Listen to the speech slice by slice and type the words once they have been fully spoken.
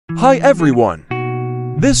Hi everyone!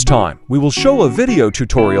 This time, we will show a video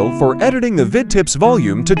tutorial for editing the VidTips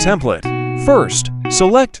volume to template. First,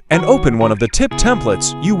 select and open one of the tip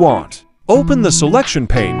templates you want. Open the selection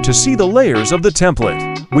pane to see the layers of the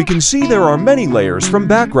template. We can see there are many layers from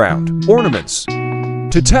background, ornaments,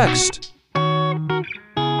 to text.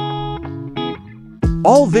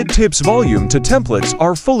 All VidTips volume to templates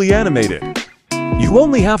are fully animated. You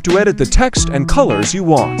only have to edit the text and colors you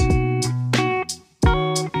want.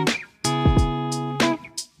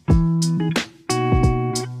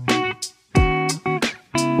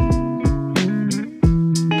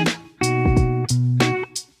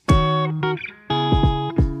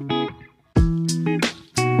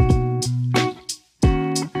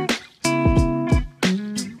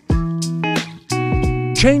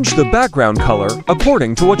 Change the background color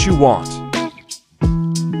according to what you want.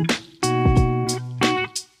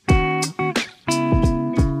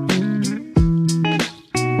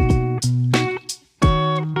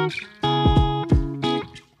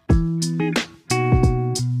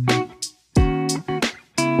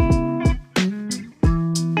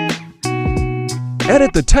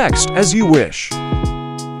 Edit the text as you wish.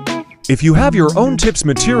 If you have your own tips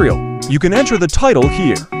material, you can enter the title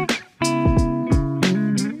here.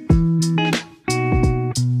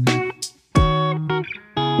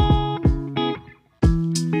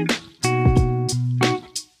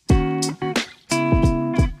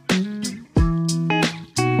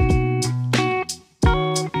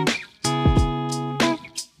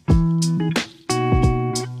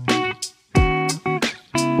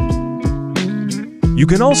 You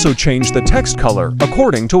can also change the text color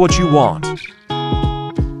according to what you want.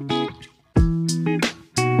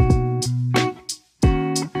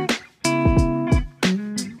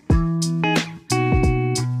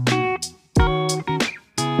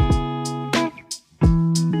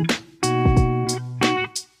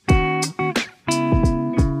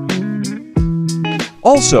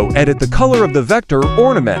 Also, edit the color of the vector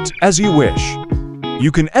ornament as you wish.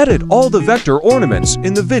 You can edit all the vector ornaments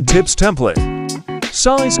in the VidTips template.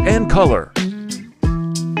 Size and color.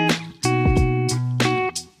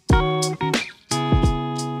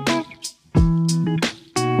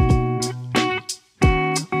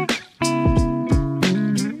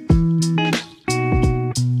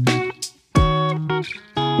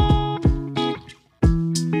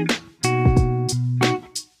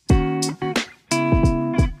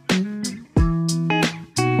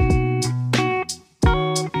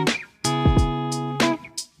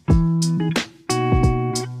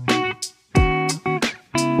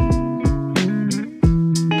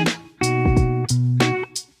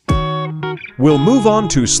 We'll move on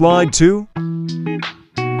to slide 2.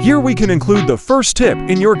 Here we can include the first tip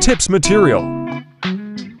in your tips material.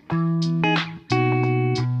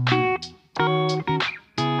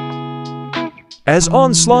 As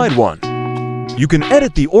on slide 1, you can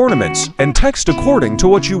edit the ornaments and text according to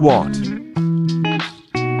what you want.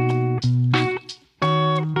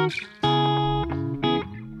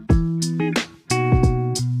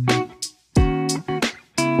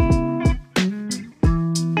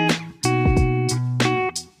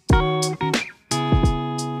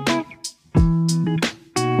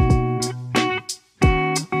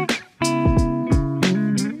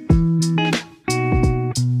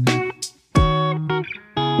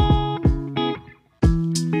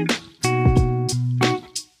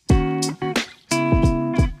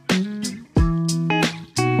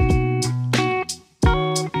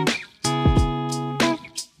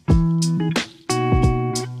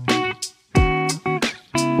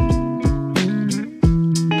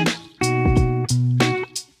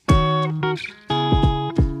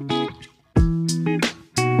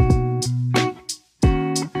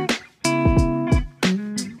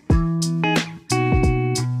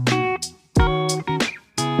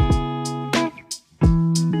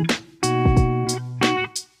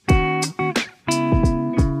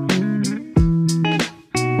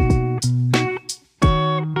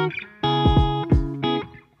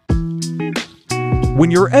 When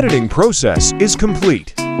your editing process is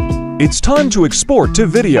complete, it's time to export to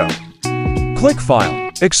video. Click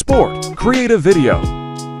File, Export, create a video.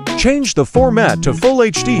 Change the format to Full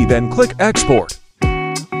HD, then click Export.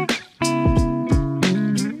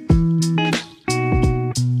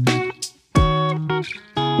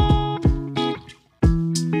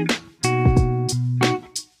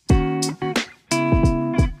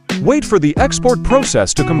 Wait for the export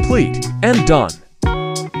process to complete, and done.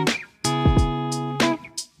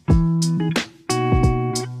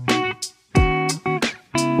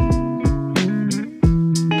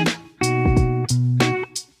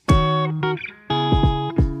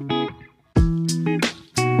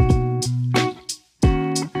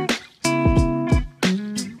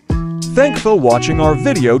 Thanks for watching our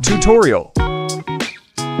video tutorial.